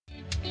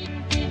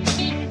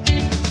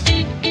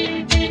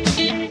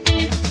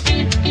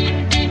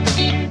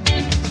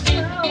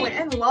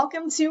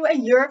welcome to A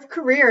Year of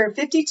Career,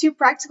 52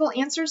 practical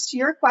answers to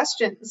your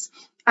questions.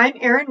 I'm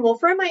Erin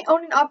Wolfram. I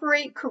own and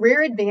operate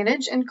Career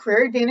Advantage and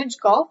Career Advantage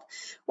Golf,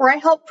 where I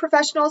help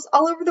professionals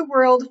all over the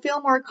world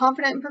feel more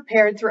confident and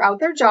prepared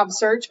throughout their job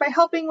search by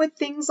helping with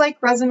things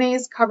like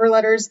resumes, cover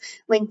letters,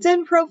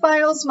 LinkedIn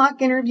profiles,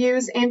 mock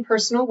interviews, and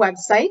personal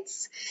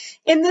websites.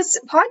 In this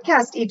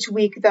podcast each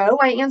week, though,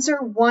 I answer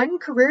one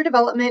career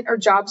development or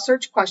job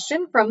search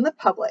question from the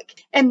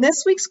public. And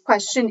this week's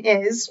question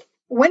is,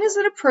 when is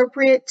it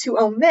appropriate to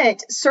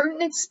omit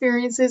certain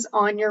experiences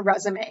on your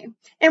resume?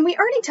 And we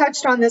already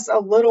touched on this a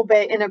little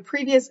bit in a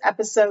previous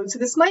episode, so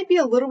this might be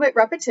a little bit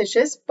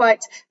repetitious,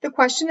 but the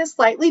question is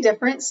slightly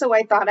different, so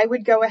I thought I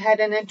would go ahead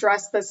and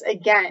address this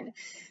again.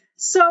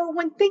 So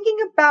when thinking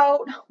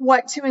about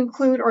what to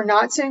include or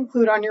not to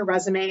include on your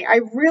resume,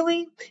 I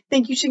really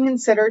think you should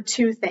consider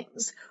two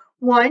things.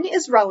 One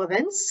is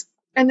relevance,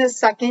 and the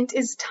second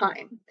is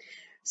time.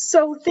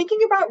 So thinking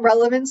about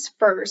relevance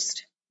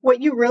first, what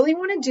you really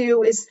want to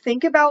do is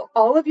think about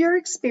all of your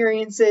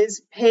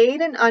experiences, paid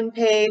and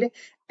unpaid,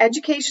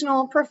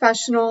 educational,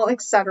 professional,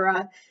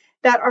 etc.,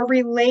 that are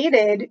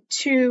related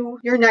to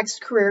your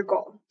next career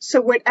goal. So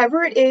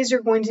whatever it is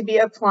you're going to be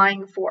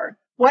applying for,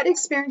 what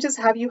experiences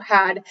have you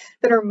had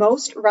that are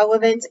most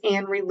relevant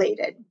and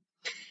related?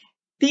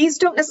 These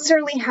don't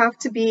necessarily have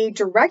to be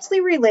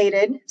directly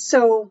related,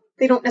 so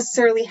they don't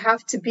necessarily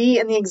have to be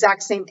in the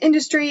exact same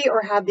industry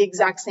or have the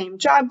exact same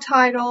job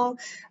title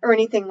or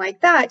anything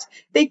like that.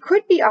 They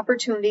could be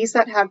opportunities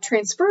that have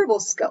transferable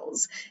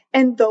skills,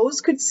 and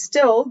those could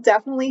still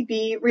definitely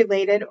be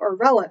related or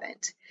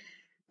relevant.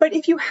 But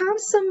if you have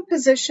some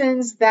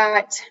positions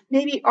that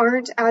maybe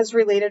aren't as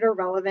related or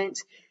relevant,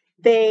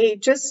 they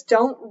just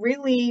don't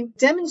really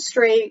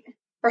demonstrate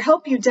or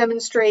help you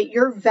demonstrate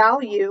your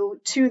value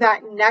to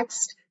that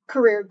next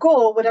career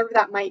goal, whatever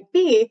that might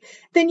be,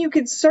 then you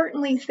could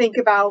certainly think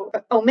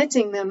about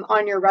omitting them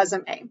on your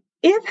resume.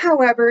 If,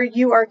 however,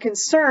 you are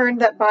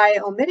concerned that by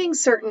omitting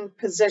certain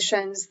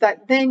positions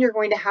that then you're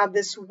going to have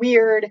this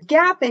weird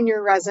gap in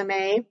your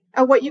resume,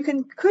 what you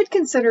could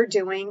consider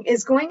doing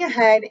is going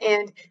ahead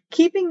and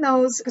keeping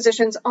those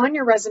positions on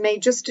your resume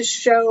just to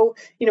show,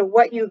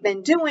 what you've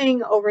been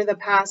doing over the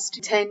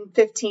past 10,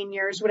 15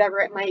 years, whatever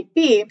it might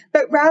be.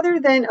 But rather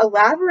than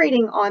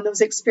elaborating on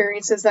those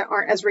experiences that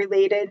aren't as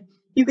related,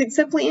 you could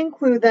simply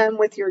include them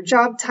with your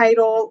job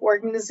title,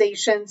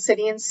 organization,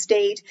 city and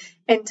state,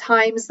 and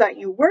times that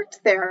you worked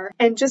there,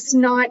 and just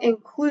not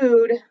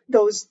include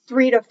those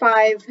 3 to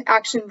 5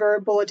 action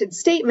verb bulleted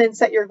statements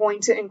that you're going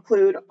to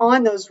include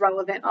on those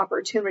relevant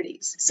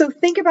opportunities. So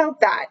think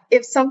about that.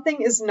 If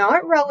something is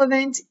not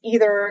relevant,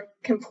 either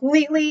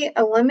completely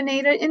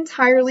eliminate it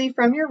entirely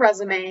from your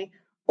resume,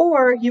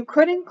 or you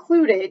could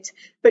include it,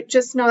 but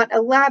just not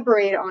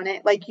elaborate on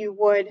it like you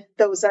would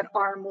those that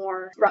are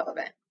more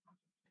relevant.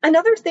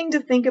 Another thing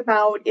to think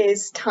about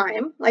is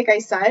time, like I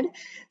said.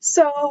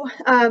 So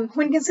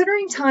when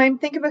considering time,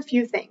 think of a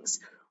few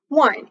things.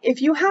 One,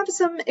 if you have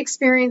some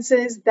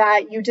experiences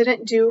that you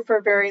didn't do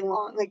for very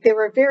long, like they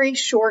were very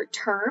short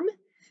term,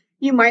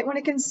 you might want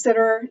to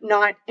consider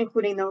not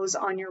including those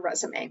on your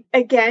resume.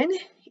 Again,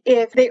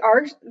 if they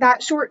are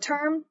that short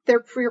term,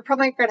 you're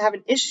probably going to have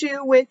an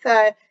issue with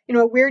a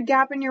weird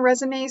gap in your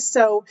resume.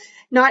 So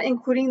not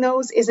including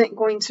those isn't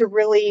going to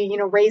really,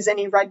 raise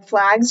any red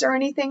flags or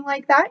anything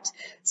like that.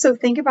 So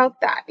think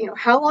about that,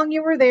 how long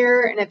you were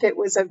there. And if it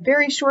was a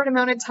very short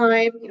amount of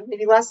time,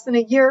 maybe less than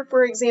a year,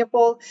 for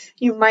example,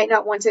 you might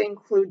not want to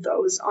include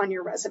those on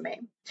your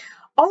resume.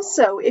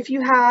 Also, if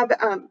you have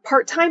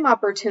part-time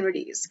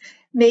opportunities,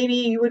 maybe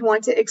you would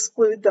want to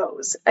exclude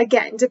those.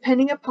 Again,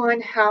 depending upon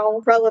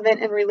how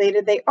relevant and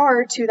related they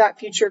are to that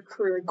future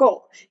career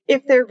goal.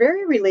 If they're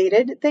very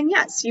related, then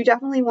yes, you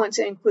definitely want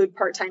to include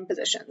part-time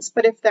positions.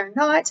 But if they're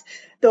not,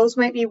 those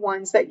might be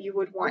ones that you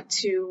would want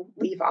to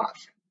leave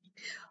off.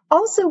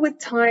 Also, with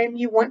time,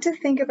 you want to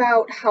think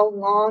about how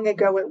long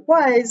ago it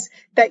was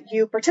that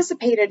you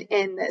participated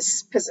in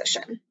this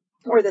position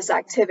or this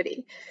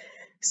activity.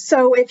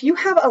 So if you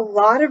have a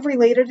lot of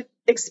related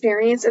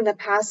experience in the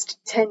past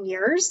 10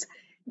 years,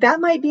 that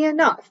might be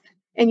enough.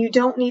 And you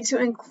don't need to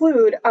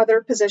include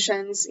other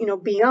positions,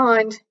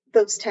 beyond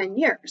those 10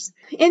 years.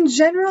 In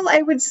general,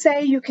 I would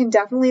say you can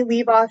definitely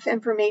leave off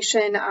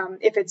information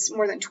if it's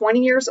more than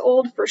 20 years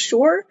old, for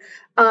sure.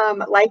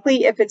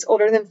 Likely if it's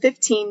older than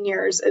 15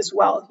 years as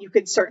well, you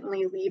could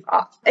certainly leave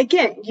off.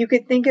 Again, you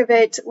could think of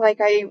it like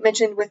I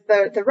mentioned with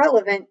the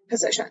relevant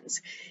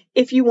positions.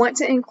 If you want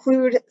to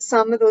include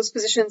some of those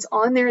positions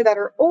on there that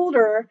are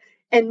older,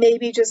 and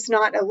maybe just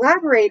not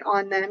elaborate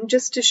on them,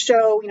 just to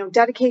show,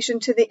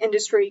 dedication to the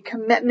industry,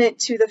 commitment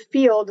to the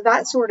field,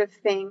 that sort of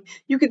thing.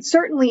 You could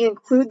certainly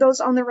include those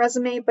on the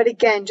resume, but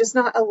again, just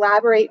not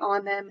elaborate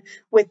on them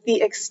with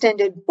the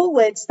extended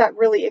bullets that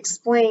really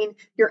explain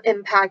your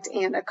impact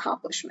and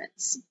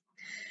accomplishments.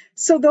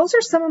 So those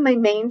are some of my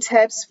main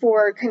tips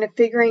for kind of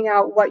figuring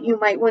out what you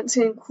might want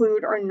to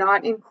include or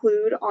not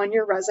include on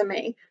your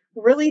resume.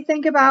 Really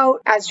think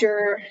about, as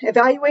you're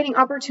evaluating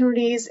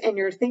opportunities and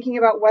you're thinking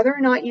about whether or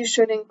not you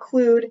should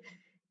include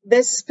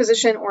this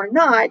position or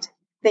not,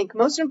 think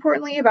most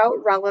importantly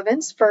about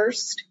relevance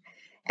first,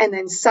 and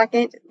then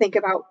second, think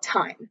about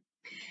time.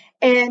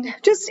 And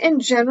just in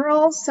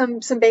general, some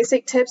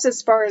basic tips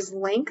as far as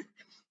length.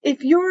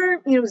 If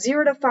you're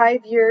 0 to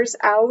 5 years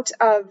out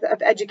of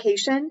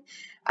education,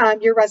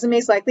 your resume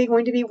is likely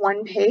going to be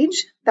one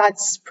page.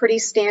 That's pretty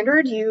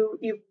standard.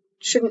 You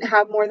shouldn't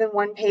have more than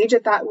one page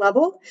at that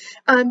level.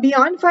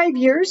 Beyond 5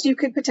 years, you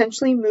could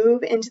potentially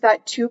move into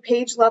that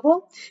 2-page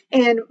level.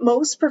 And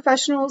most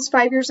professionals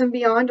 5 years and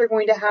beyond are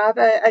going to have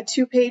a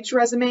 2-page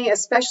resume,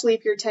 especially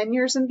if you're 10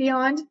 years and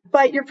beyond.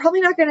 But you're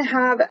probably not going to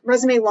have a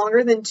resume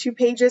longer than 2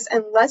 pages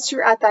unless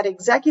you're at that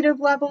executive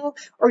level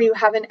or you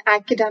have an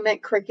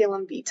academic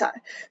curriculum vitae.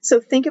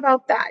 So think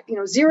about that.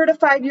 0 to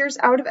 5 years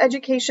out of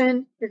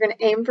education, you're going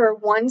to aim for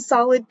one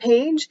solid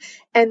page.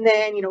 And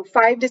then,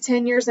 5 to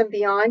 10 years and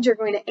beyond, you're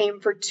going to aim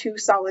for 2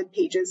 solid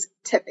pages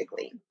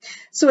typically.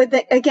 So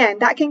again,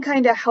 that can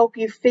kind of help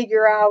you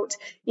figure out,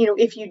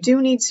 if you do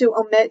need to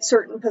omit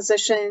certain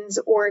positions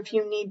or if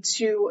you need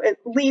to at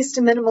least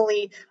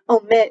minimally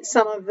omit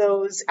some of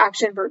those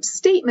action verb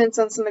statements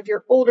on some of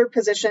your older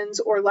positions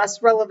or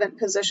less relevant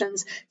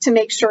positions to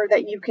make sure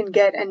that you can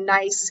get a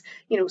nice,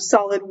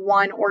 solid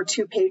 1 or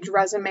 2 page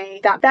resume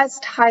that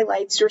best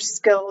highlights your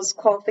skills,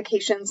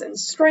 qualifications, and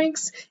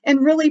strengths and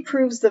really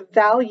proves the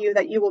value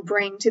that you will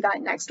bring to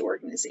that next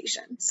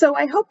organization. So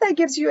I hope that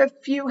gives you a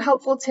few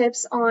helpful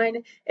tips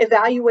on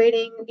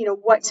evaluating,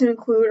 what to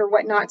include or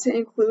what not to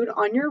include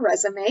on your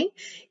resume.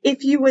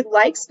 If you would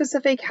like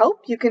specific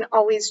help, you can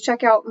always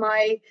check out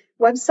my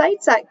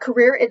websites at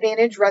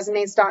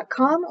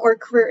careeradvantageresumes.com or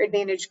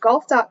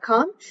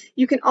careeradvantagegolf.com.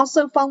 You can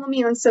also follow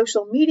me on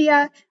social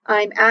media.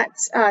 I'm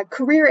at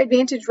Career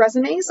Advantage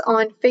Resumes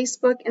on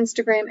Facebook,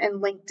 Instagram,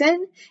 and LinkedIn.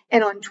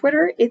 And on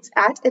Twitter, it's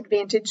at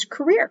Advantage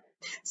Career.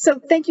 So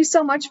thank you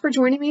so much for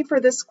joining me for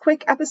this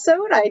quick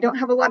episode. I don't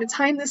have a lot of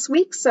time this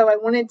week, so I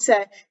wanted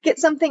to get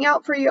something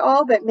out for you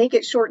all, but make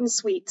it short and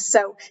sweet.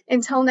 So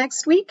until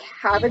next week,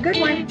 have a good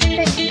one.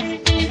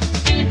 Thanks.